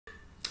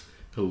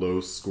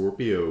Hello,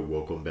 Scorpio.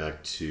 Welcome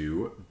back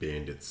to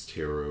Bandits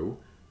Tarot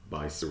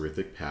by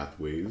Seraphic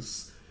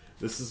Pathways.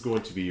 This is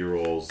going to be your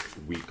all's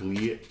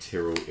weekly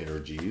tarot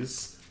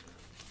energies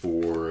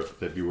for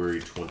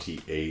February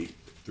 28th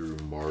through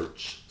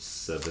March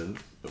 7th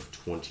of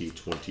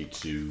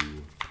 2022.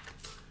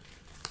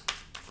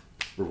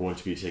 We're going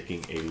to be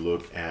taking a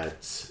look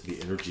at the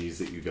energies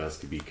that you guys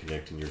could be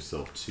connecting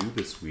yourself to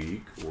this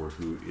week, or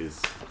who is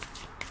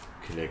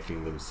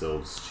connecting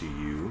themselves to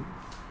you.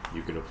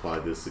 You can apply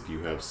this if you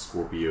have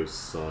Scorpio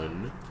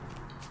Sun.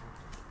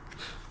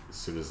 As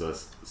soon as I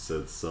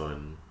said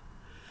Sun.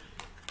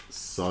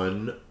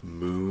 Sun,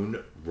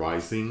 Moon,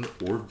 Rising,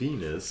 or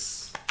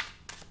Venus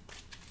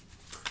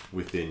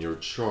within your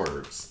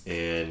charts.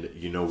 And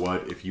you know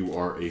what? If you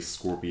are a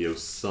Scorpio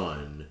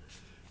Sun,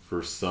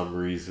 for some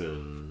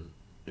reason,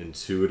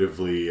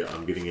 intuitively,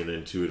 I'm getting an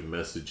intuitive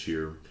message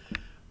here.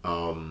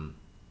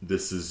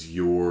 This is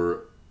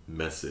your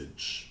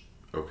message,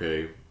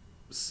 okay?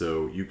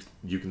 So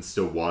you can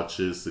still watch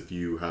this if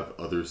you have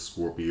other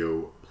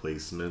Scorpio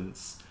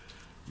placements,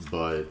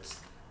 but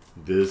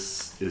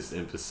this is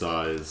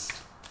emphasized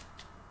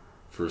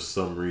for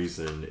some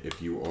reason if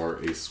you are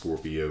a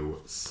Scorpio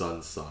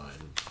Sun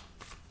sign.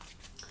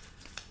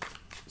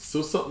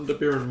 So something to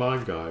bear in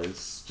mind,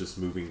 guys, just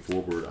moving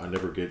forward. I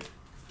never get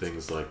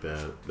things like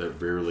that. That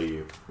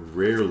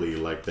rarely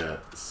like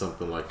that,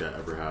 something like that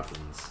ever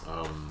happens.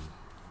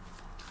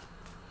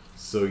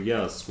 So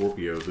yeah,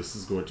 Scorpio, this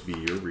is going to be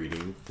your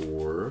reading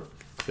for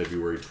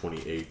February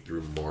 28th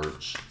through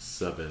March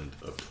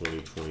 7th of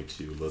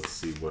 2022. Let's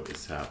see what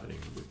is happening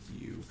with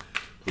you.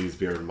 Please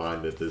bear in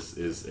mind that this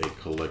is a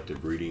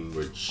collective reading,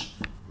 which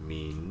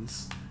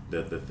means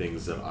that the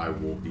things that I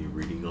will be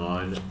reading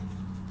on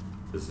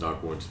is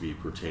not going to be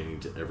pertaining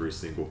to every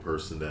single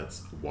person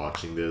that's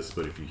watching this,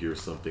 but if you hear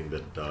something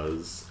that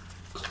does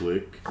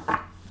click,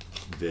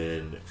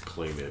 then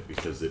claim it,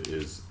 because it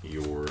is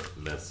your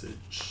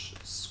message.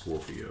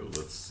 Scorpio,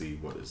 let's see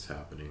what is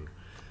happening.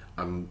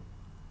 I'm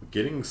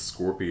getting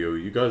Scorpio,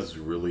 you guys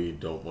really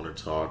don't want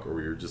to talk,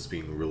 or you're just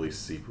being really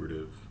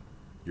secretive.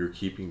 You're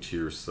keeping to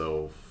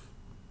yourself,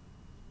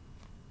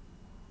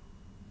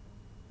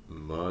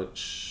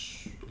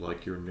 much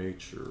like your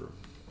nature,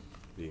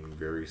 being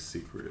very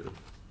secretive.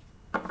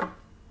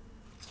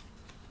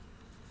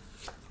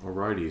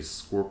 Alrighty,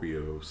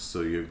 Scorpio,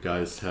 so you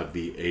guys have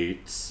the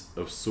Eight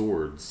of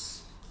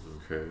Swords,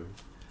 okay?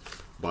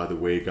 By the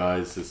way,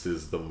 guys, this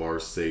is the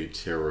Marseille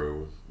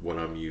Tarot, what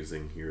I'm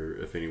using here.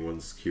 If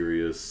anyone's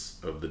curious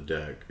of the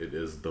deck, it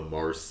is the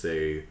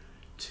Marseille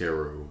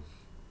Tarot,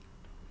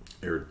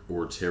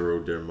 or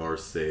Tarot de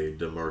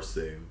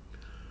Marseille.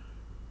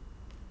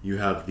 You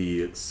have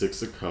the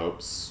Six of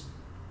Cups.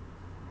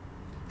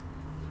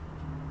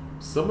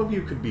 Some of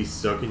you could be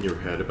stuck in your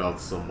head about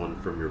someone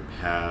from your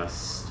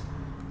past,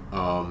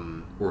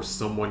 or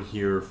someone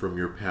here from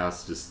your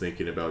past is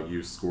thinking about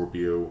you,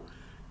 Scorpio.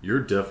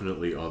 You're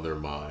definitely on their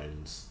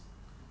minds.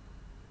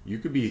 You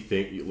could be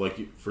thinking,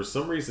 like, for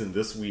some reason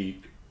this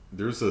week,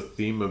 there's a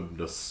theme of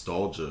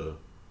nostalgia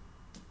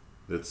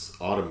that's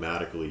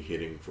automatically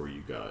hitting for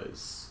you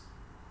guys.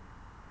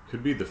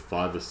 Could be the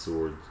Five of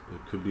Swords.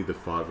 It could be the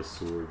Five of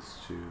Swords,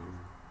 too.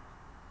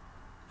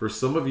 For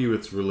some of you,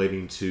 it's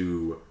relating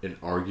to an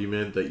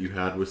argument that you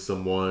had with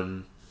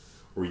someone,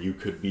 or you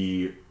could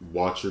be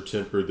watch your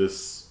temper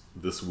this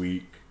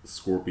week,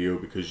 Scorpio,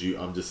 because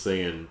I'm just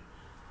saying,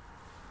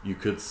 you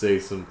could say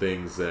some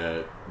things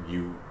that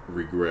you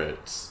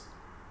regret.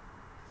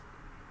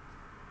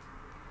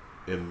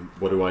 And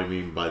what do I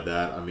mean by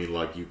that? I mean,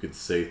 like, you could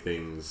say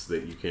things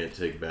that you can't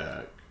take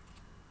back.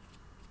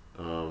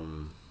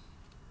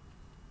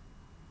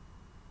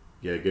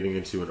 Yeah, getting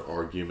into an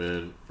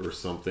argument or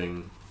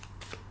something.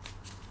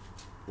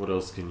 What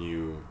else can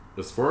you...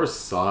 As far as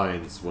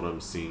signs, what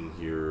I'm seeing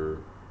here...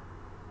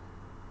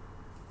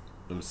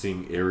 I'm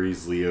seeing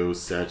Aries, Leo,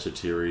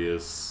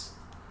 Sagittarius.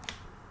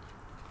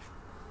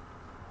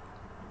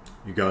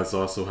 You guys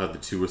also have the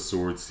Two of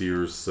Swords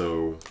here,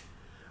 so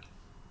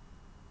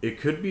it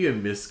could be a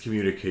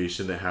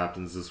miscommunication that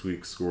happens this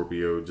week,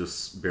 Scorpio.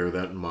 Just bear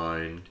that in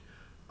mind.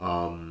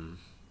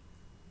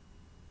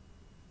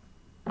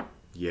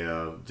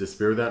 Yeah, just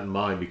bear that in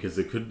mind, because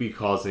it could be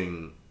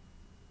causing...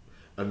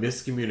 A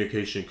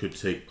miscommunication could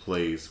take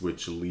place,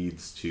 which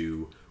leads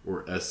to,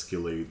 or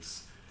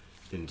escalates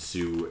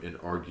into an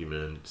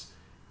argument.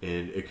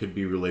 And it could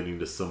be relating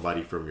to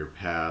somebody from your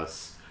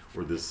past,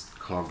 or this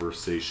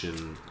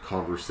conversation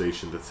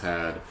that's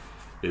had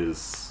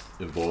is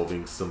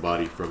involving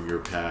somebody from your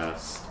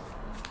past.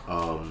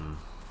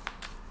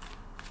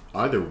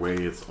 Either way,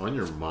 it's on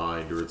your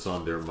mind or it's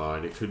on their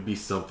mind. It could be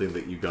something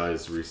that you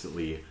guys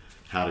recently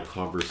had a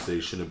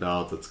conversation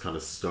about that's kind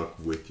of stuck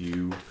with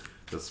you.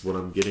 That's what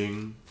I'm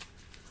getting.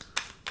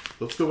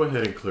 Let's go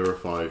ahead and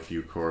clarify a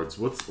few cards.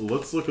 Let's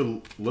take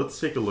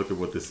a look at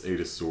what this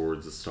Eight of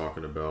Swords is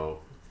talking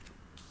about.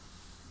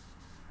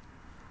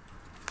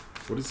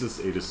 What is this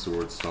Eight of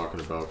Swords talking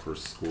about for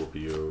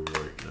Scorpio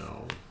right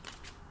now?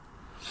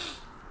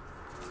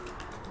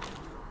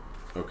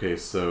 Okay,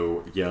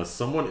 so yeah,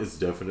 someone is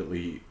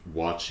definitely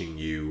watching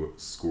you,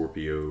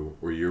 Scorpio,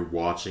 or you're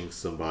watching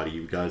somebody.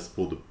 You guys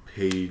pulled a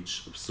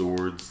Page of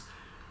Swords.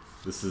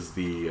 This is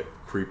the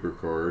Creeper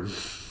card.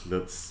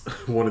 That's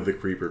one of the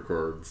Creeper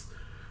cards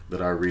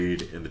that I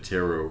read in the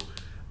tarot.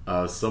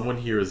 Someone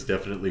here is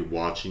definitely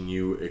watching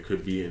you. It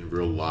could be in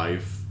real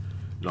life,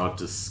 not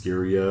to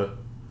scare you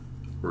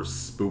or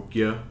spook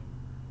you.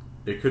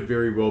 It could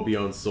very well be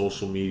on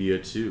social media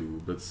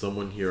too, but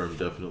someone here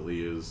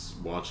definitely is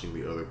watching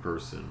the other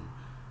person.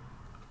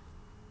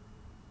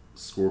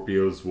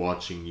 Scorpio's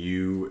watching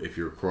you if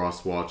you're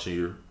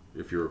cross-watching,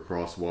 if you're a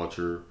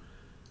cross-watcher.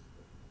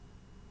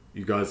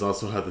 You guys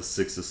also have the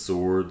Six of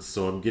Swords,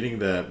 so I'm getting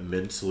that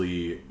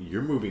mentally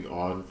you're moving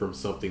on from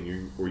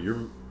something, or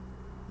you're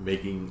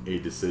making a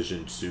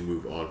decision to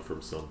move on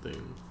from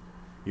something.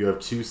 You have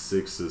two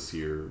sixes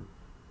here.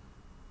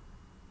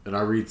 And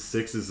I read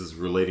sixes as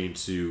relating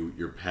to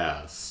your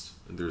past.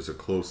 And there's a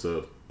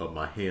close-up of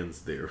my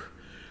hands there.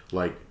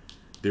 Like,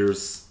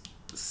 there's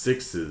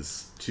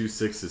sixes, two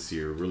sixes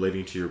here,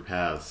 relating to your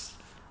past.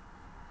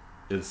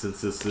 And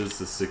since this is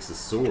the Six of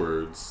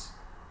Swords,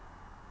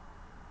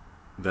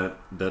 that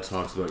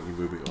talks about you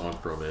moving on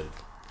from it.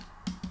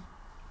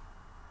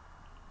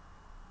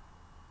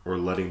 Or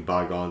letting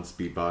bygones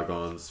be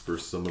bygones. For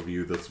some of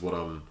you, that's what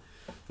I'm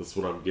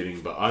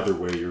getting. But either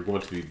way, you're going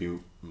to be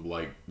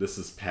like, this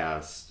is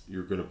past.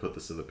 You're going to put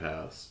this in the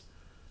past.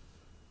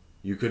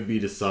 You could be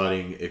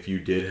deciding if you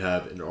did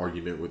have an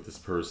argument with this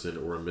person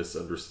or a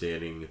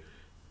misunderstanding,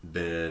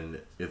 then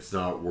it's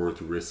not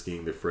worth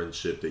risking the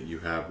friendship that you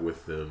have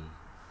with them.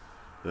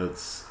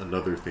 That's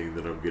another thing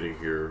that I'm getting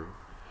here.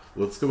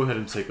 Let's go ahead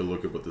and take a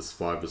look at what this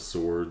Five of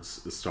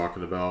Swords is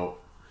talking about.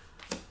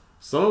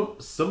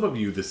 Some of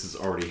you, this has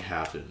already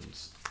happened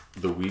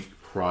the week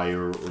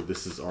prior, or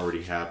this has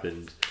already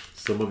happened.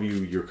 Some of you,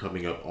 you're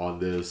coming up on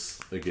this.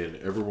 Again,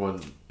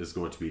 everyone is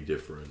going to be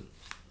different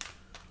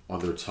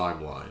on their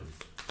timeline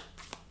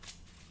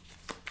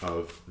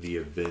of the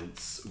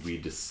events we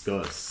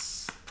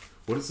discuss.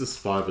 What is this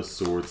Five of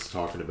Swords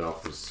talking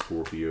about for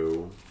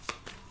Scorpio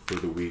for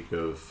the week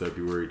of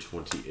February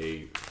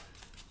 28th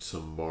to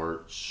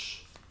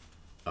March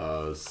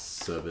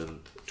 7th,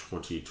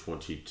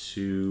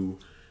 2022?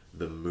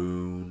 The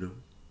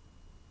moon.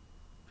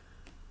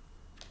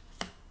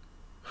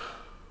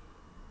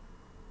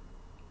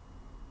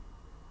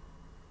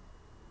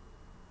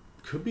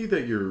 Could be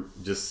that you're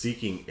just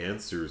seeking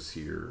answers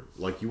here.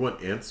 Like you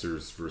want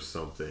answers for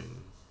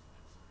something.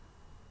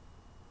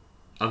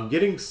 I'm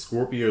getting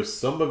Scorpio.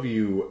 Some of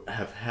you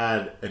have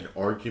had an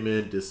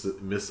argument,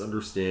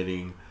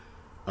 misunderstanding,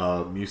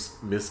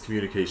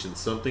 miscommunication.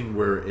 Something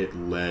where it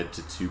led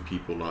to two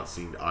people not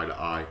seeing eye to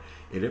eye.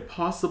 And it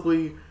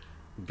possibly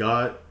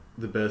got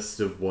the best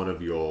of one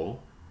of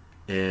y'all,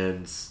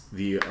 and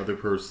the other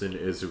person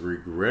is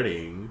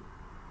regretting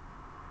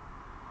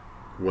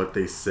what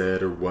they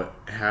said or what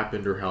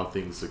happened or how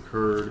things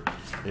occurred,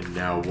 and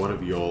now one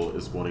of y'all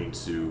is wanting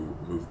to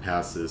move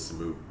past this and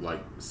move,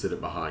 like, sit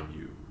it behind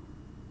you.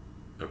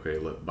 Okay,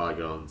 let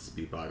bygones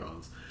be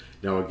bygones.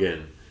 Now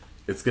again,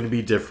 it's going to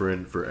be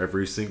different for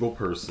every single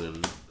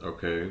person,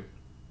 okay?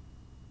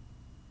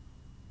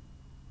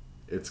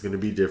 It's going to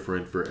be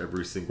different for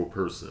every single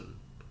person.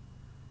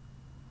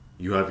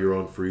 You have your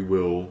own free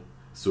will,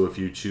 so if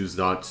you choose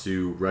not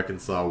to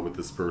reconcile with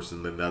this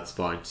person, then that's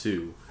fine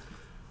too.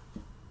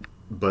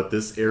 But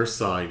this air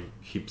sign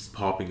keeps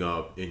popping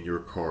up in your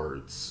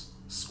cards,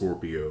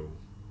 Scorpio.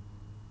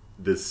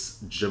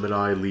 This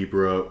Gemini,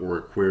 Libra, or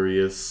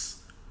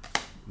Aquarius,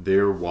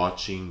 they're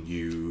watching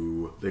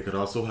you. They could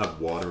also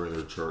have water in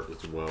their chart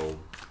as well.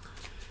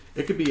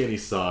 It could be any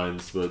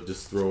signs, but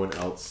just throwing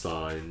out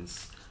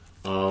signs.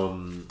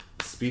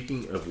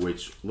 Speaking of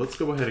which, let's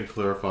go ahead and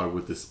clarify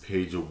what this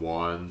Page of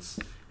Wands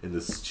and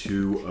this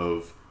Two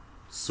of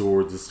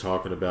Swords is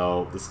talking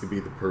about. This could be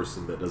the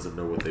person that doesn't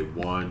know what they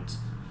want.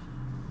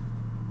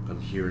 I'm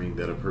hearing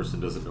that a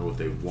person doesn't know what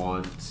they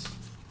want.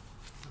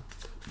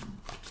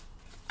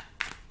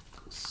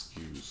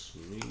 Excuse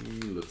me.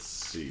 Let's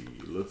see.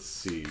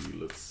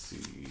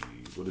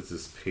 What is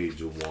this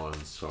Page of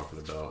Wands talking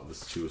about?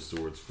 This Two of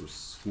Swords for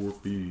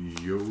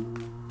Scorpio.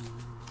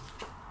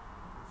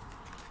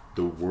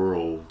 The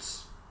World.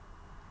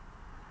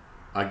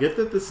 I get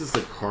that this is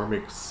a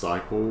karmic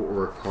cycle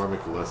or a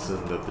karmic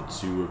lesson that the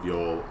two of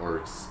y'all are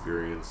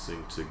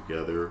experiencing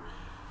together.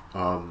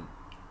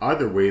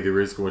 Either way, there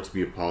is going to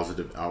be a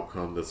positive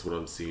outcome. That's what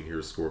I'm seeing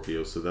here,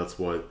 Scorpio. So that's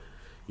what,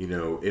 you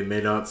know, it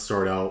may not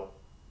start out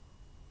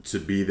to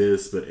be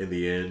this, but in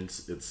the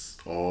end, it's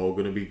all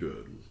going to be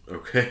good.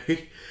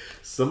 Okay?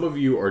 Some of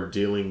you are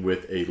dealing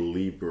with a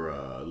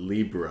Libra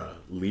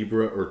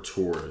or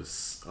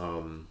Taurus.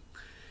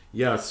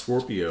 Yeah,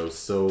 Scorpio.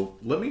 So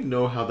let me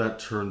know how that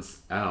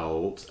turns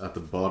out. At the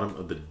bottom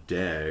of the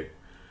deck,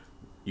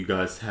 you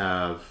guys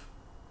have,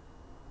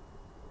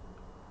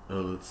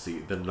 let's see,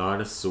 the Nine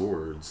of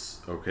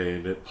Swords. Okay,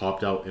 and it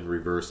popped out in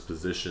reverse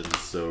position.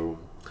 So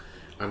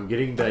I'm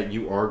getting that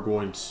you are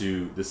going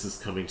to, this is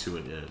coming to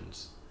an end.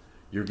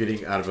 You're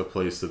getting out of a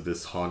place of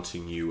this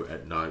haunting you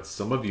at night.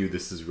 Some of you,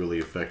 this has really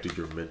affected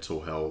your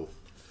mental health.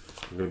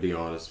 I'm going to be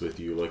honest with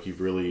you. Like, you've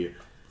really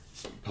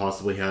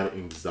possibly had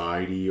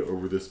anxiety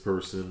over this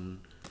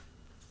person.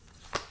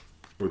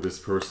 Or this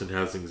person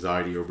has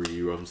anxiety over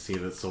you. I'm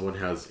seeing that someone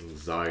has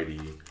anxiety.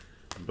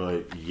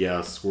 But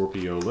yeah,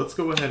 Scorpio, let's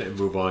go ahead and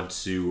move on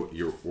to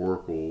your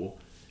oracle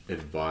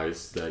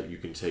advice that you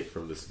can take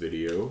from this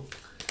video.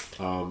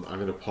 I'm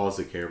going to pause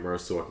the camera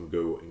so I can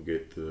go and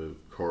get the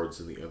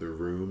cards in the other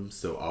room.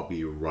 So I'll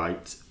be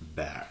right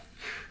back.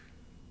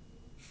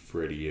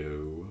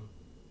 Fredio.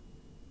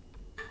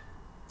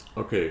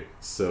 Okay,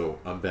 so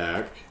I'm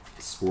back.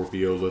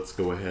 Scorpio, let's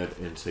go ahead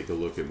and take a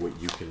look at what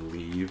you can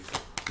leave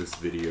this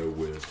video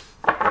with.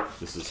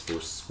 This is for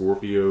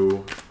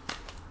Scorpio.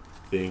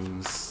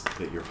 Things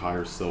that your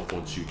higher self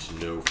wants you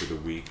to know for the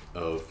week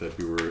of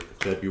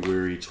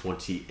February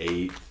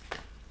 28th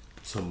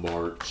to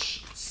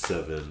March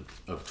 7th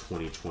of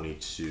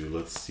 2022.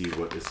 Let's see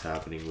what is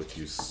happening with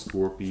you,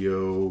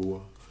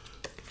 Scorpio.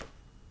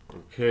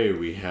 Okay,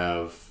 we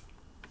have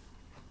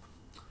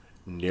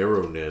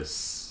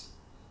narrowness.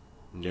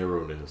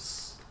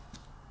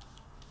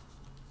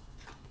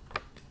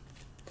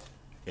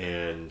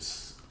 And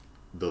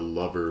the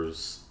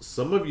Lovers.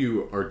 Some of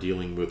you are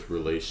dealing with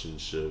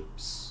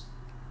relationships,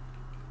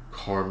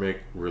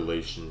 karmic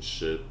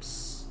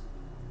relationships.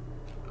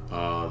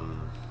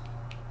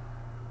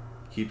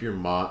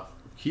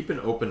 Keep an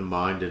open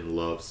mind in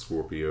love,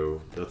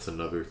 Scorpio. That's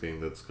another thing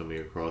that's coming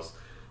across.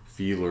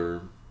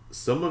 Feeler.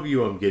 Some of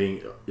you I'm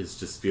getting is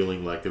just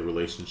feeling like the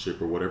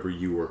relationship or whatever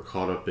you were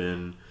caught up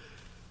in.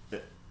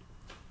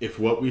 If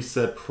what we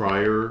said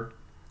prior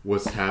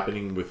was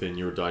happening within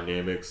your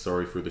dynamic,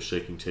 sorry for the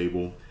shaking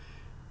table,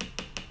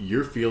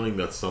 you're feeling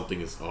that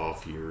something is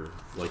off here.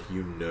 Like,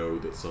 you know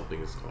that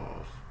something is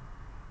off.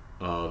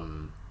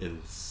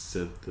 In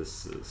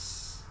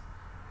synthesis.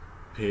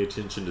 Pay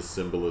attention to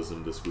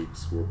symbolism this week,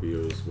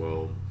 Scorpio, as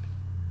well.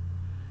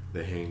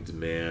 The Hanged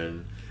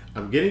Man.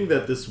 I'm getting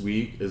that this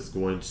week is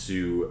going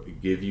to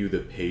give you the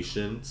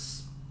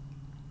patience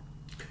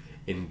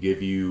and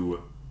give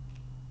you,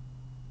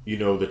 you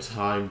know, the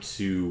time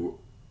to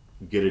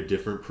get a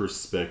different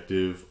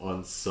perspective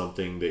on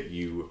something that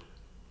you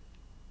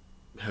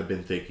have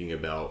been thinking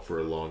about for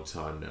a long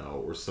time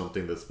now, or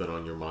something that's been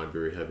on your mind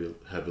very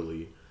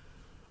heavily.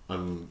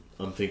 I'm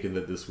thinking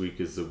that this week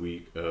is the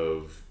week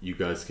of you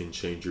guys can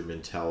change your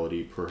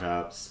mentality,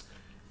 perhaps,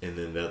 and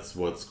then that's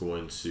what's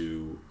going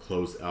to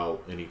close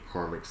out any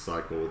karmic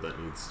cycle that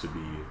needs to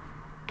be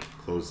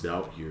closed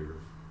out here.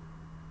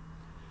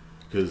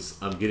 Because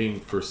I'm getting,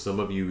 for some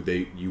of you,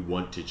 you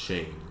want to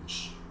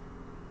change.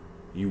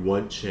 You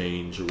want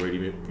change.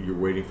 You're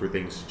waiting for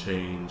things to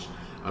change.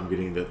 I'm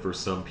getting that for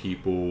some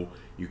people,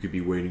 you could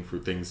be waiting for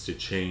things to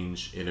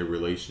change in a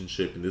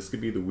relationship. And this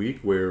could be the week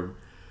where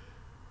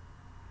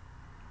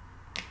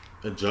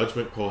a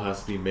judgment call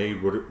has to be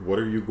made. What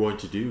are you going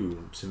to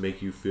do to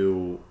make you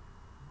feel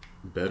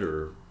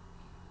better?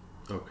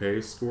 Okay,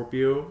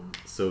 Scorpio?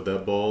 So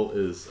that ball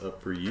is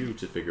up for you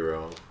to figure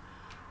out.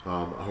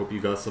 I hope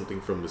you got something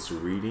from this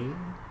reading.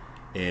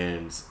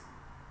 And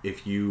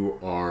if you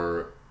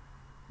are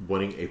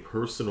wanting a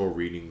personal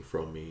reading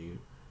from me,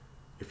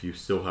 if you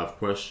still have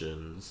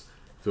questions,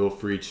 feel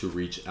free to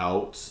reach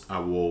out. I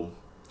will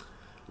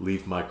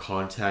leave my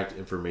contact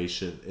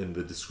information in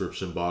the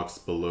description box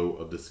below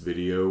of this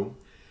video,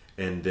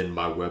 and then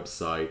my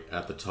website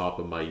at the top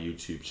of my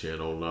YouTube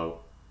channel.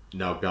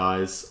 Now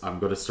guys, I'm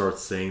going to start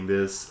saying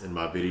this in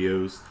my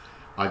videos.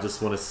 I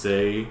just want to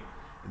say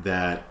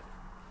that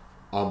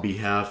on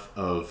behalf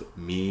of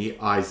me,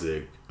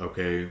 Isaac,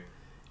 okay,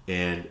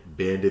 and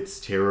Bandits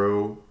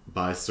Tarot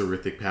by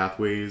Seraphic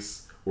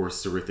Pathways, or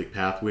Seraphic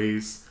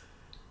Pathways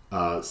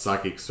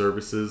Psychic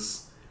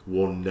Services,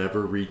 will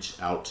never reach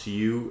out to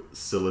you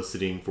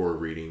soliciting for a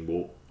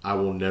reading. I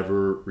will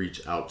never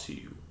reach out to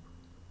you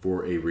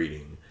for a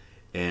reading.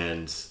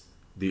 And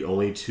the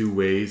only two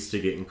ways to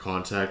get in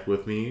contact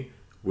with me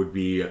would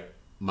be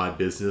my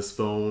business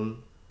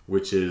phone,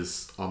 which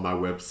is on my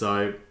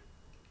website,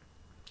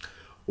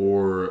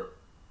 or,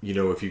 you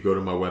know, if you go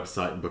to my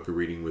website and book a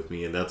reading with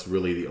me, and that's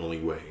really the only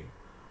way.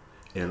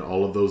 And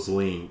all of those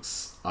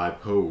links I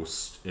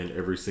post in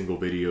every single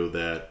video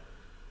that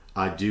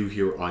I do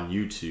here on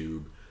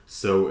YouTube.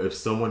 So if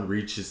someone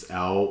reaches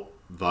out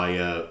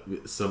via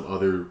some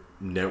other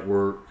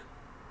network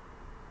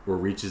or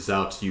reaches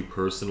out to you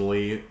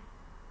personally,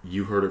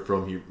 you heard it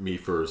from me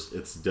first.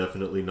 It's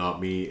definitely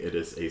not me. It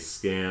is a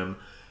scam.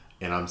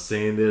 And I'm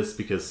saying this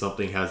because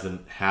something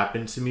hasn't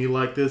happened to me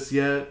like this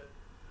yet,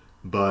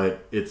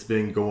 but it's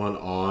been going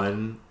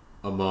on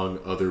among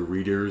other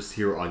readers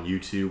here on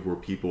YouTube, where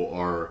people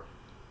are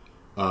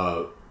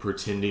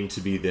pretending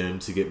to be them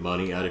to get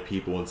money out of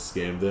people and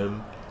scam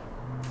them.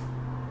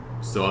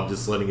 So I'm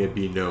just letting it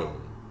be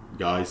known.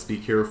 Guys, be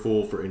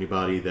careful for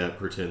anybody that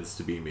pretends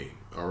to be me.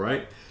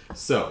 Alright?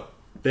 So,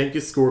 thank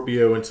you,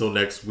 Scorpio. Until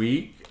next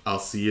week, I'll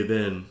see you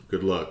then.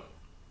 Good luck.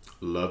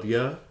 Love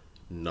ya.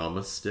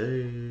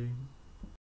 Namaste.